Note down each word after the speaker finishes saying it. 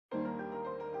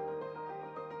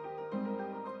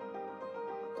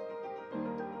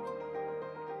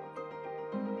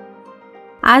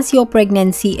As your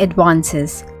pregnancy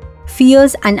advances,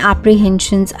 fears and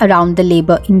apprehensions around the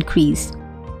labor increase.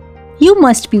 You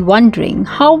must be wondering,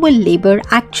 how will labor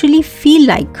actually feel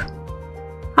like?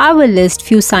 I will list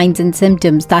few signs and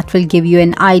symptoms that will give you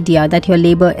an idea that your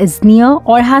labor is near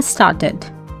or has started.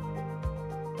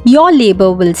 Your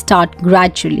labor will start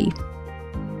gradually.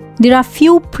 There are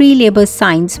few pre-labor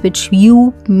signs which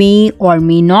you may or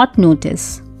may not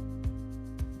notice.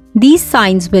 These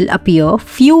signs will appear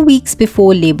few weeks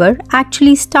before labor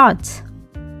actually starts.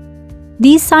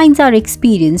 These signs are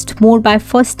experienced more by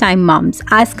first-time mums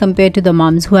as compared to the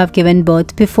mums who have given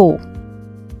birth before.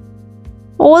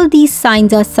 All these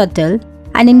signs are subtle,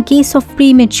 and in case of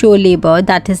premature labor,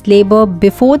 that is labor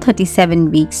before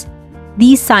 37 weeks,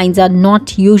 these signs are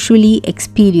not usually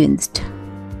experienced.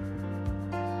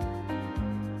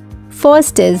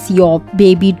 First is your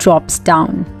baby drops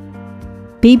down.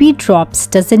 Baby drops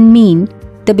doesn't mean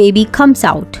the baby comes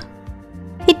out.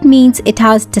 It means it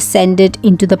has descended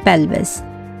into the pelvis,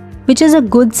 which is a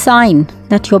good sign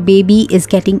that your baby is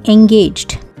getting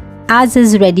engaged, as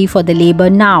is ready for the labor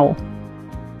now.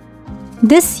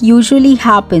 This usually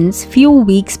happens few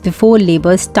weeks before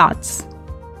labor starts.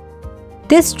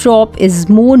 This drop is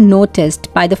more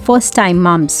noticed by the first-time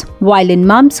mums, while in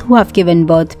mums who have given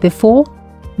birth before,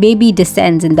 baby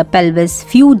descends in the pelvis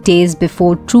few days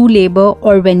before true labor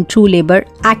or when true labor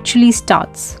actually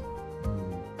starts.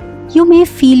 You may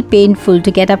feel painful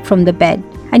to get up from the bed,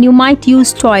 and you might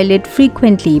use toilet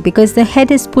frequently because the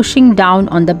head is pushing down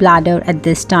on the bladder at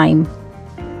this time.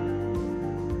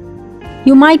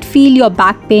 You might feel your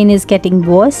back pain is getting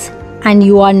worse and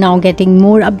you are now getting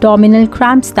more abdominal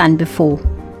cramps than before.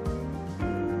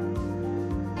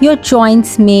 Your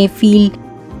joints may feel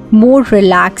more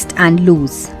relaxed and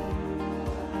loose.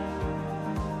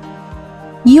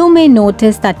 You may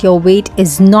notice that your weight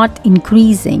is not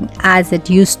increasing as it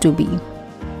used to be.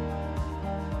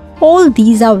 All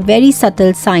these are very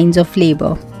subtle signs of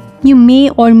labor. You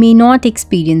may or may not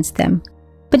experience them,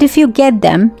 but if you get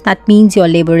them, that means your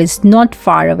labor is not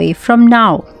far away from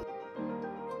now.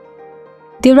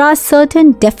 There are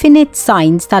certain definite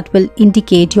signs that will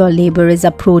indicate your labor is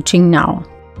approaching now.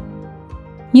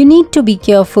 You need to be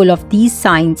careful of these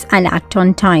signs and act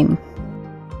on time.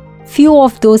 Few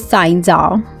of those signs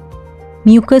are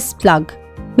mucus plug,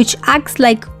 which acts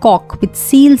like a cork which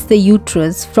seals the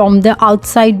uterus from the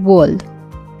outside world.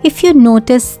 If you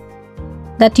notice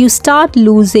that you start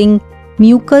losing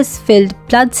mucus-filled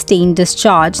blood-stained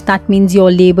discharge, that means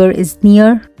your labor is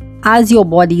near, as your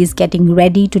body is getting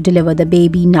ready to deliver the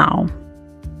baby now.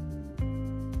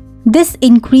 This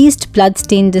increased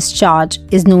blood-stained discharge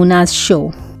is known as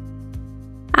show,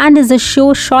 and is a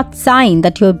short sign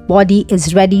that your body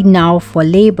is ready now for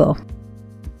labor.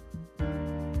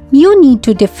 You need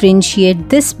to differentiate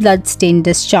this blood-stained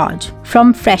discharge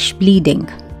from fresh bleeding.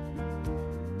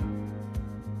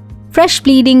 Fresh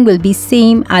bleeding will be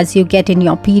same as you get in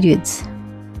your periods.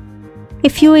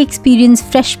 If you experience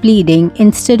fresh bleeding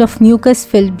instead of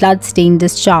mucus-filled blood-stained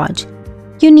discharge,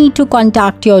 you need to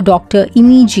contact your doctor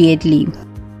immediately.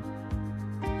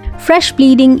 Fresh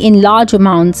bleeding in large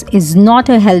amounts is not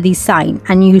a healthy sign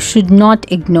and you should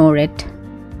not ignore it.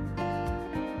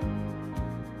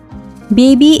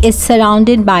 Baby is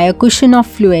surrounded by a cushion of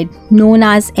fluid known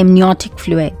as amniotic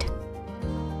fluid.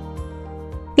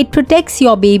 It protects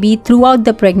your baby throughout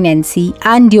the pregnancy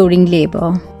and during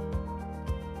labor.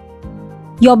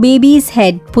 Your baby's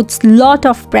head puts lot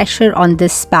of pressure on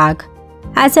this bag.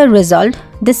 As a result,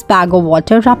 this bag of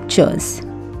water ruptures.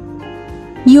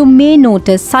 You may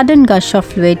notice sudden gush of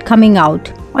fluid coming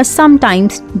out, or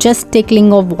sometimes just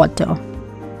tickling of water,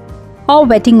 or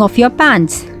wetting of your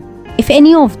pants. If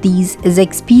any of these is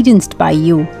experienced by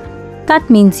you, that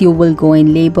means you will go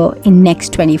in labor in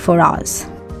next 24 hours.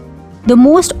 The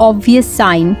most obvious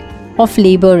sign of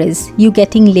labor is you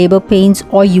getting labor pains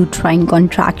or uterine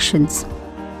contractions.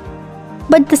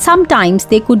 But sometimes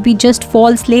they could be just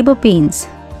false labor pains.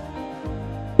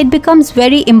 It becomes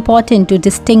very important to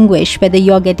distinguish whether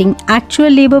you are getting actual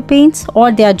labor pains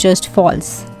or they are just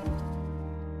false,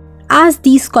 as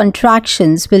these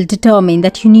contractions will determine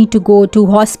that you need to go to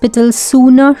hospital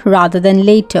sooner rather than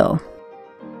later.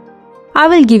 I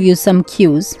will give you some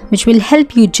cues which will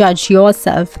help you judge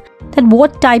yourself that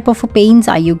what type of pains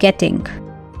are you getting.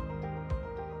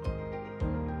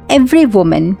 Every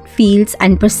woman feels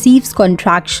and perceives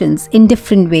contractions in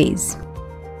different ways.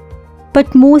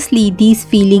 But mostly these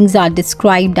feelings are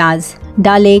described as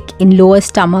dull ache in lower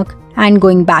stomach and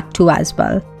going back to as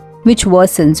well, which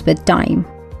worsens with time.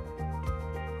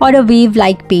 Or a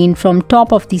wave-like pain from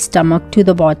top of the stomach to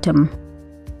the bottom.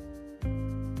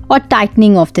 Or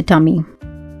tightening of the tummy.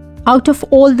 Out of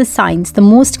all the signs, the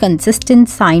most consistent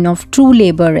sign of true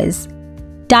labor is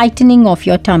tightening of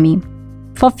your tummy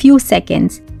for few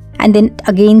seconds and then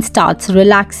again starts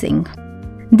relaxing.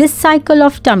 This cycle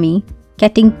of tummy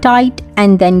getting tight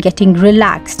and then getting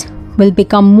relaxed will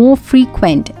become more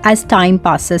frequent as time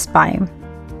passes by.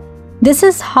 This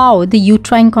is how the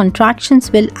uterine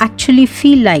contractions will actually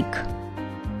feel like.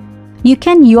 You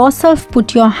can yourself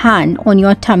put your hand on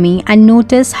your tummy and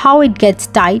notice how it gets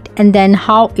tight and then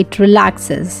how it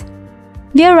relaxes.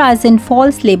 Whereas in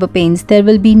false labor pains, there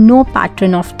will be no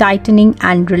pattern of tightening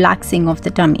and relaxing of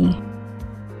the tummy.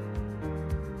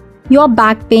 Your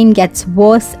back pain gets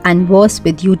worse and worse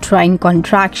with uterine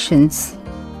contractions.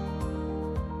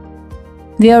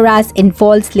 Whereas in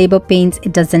false labor pains,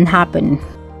 it doesn't happen.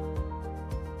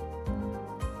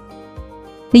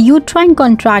 The uterine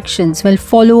contractions will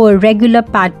follow a regular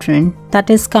pattern that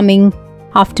is coming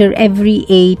after every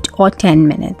 8 or 10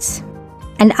 minutes.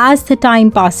 And as the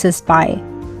time passes by,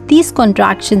 these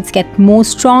contractions get more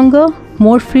stronger,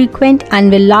 more frequent and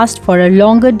will last for a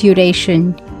longer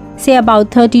duration, say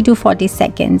about 30 to 40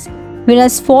 seconds,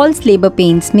 whereas false labor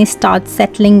pains may start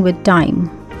settling with time.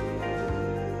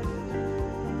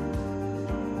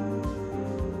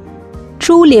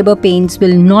 True labor pains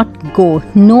will not go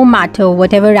no matter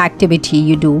whatever activity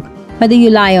you do, whether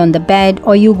you lie on the bed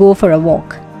or you go for a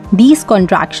walk. These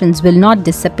contractions will not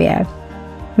disappear,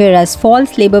 whereas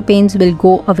false labor pains will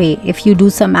go away if you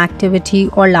do some activity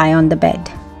or lie on the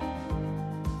bed.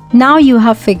 Now you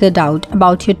have figured out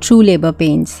about your true labor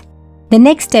pains. The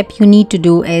next step you need to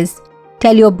do is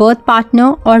tell your birth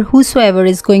partner or whosoever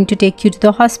is going to take you to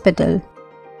the hospital.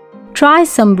 Try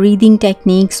some breathing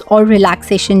techniques or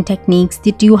relaxation techniques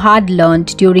that you had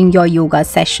learned during your yoga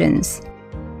sessions.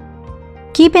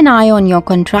 Keep an eye on your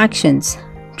contractions.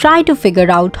 Try to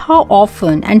figure out how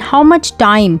often and how much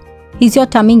time is your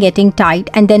tummy getting tight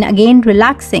and then again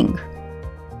relaxing.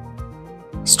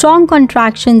 Strong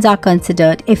contractions are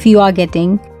considered if you are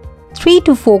getting 3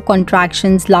 to 4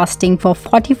 contractions lasting for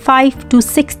 45 to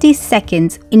 60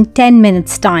 seconds in 10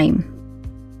 minutes time.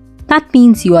 That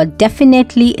means you are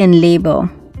definitely in labor.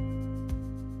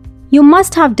 You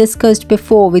must have discussed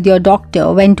before with your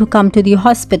doctor when to come to the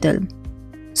hospital.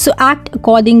 So act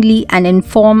accordingly and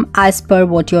inform as per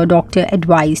what your doctor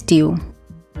advised you.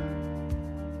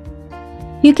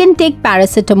 You can take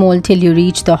paracetamol till you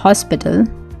reach the hospital.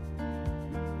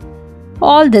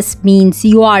 All this means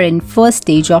you are in first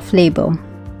stage of labor,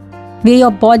 where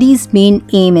your body's main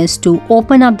aim is to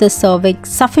open up the cervix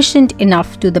sufficient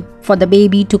enough for the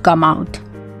baby to come out.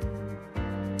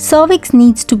 Cervix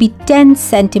needs to be 10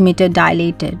 cm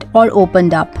dilated or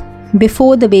opened up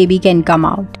before the baby can come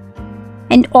out.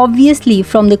 And obviously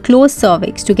from the closed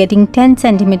cervix to getting 10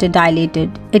 cm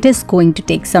dilated, it is going to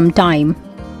take some time.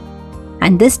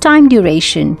 And this time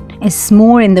duration is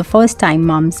more in the first time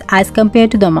mums as compared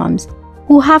to the mums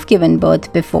who have given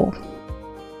birth before.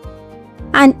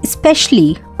 And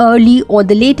especially early or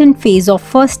the latent phase of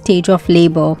first stage of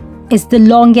labor is the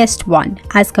longest one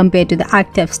as compared to the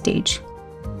active stage.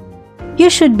 You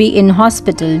should be in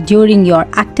hospital during your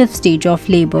active stage of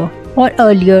labor or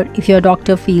earlier if your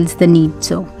doctor feels the need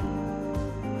so.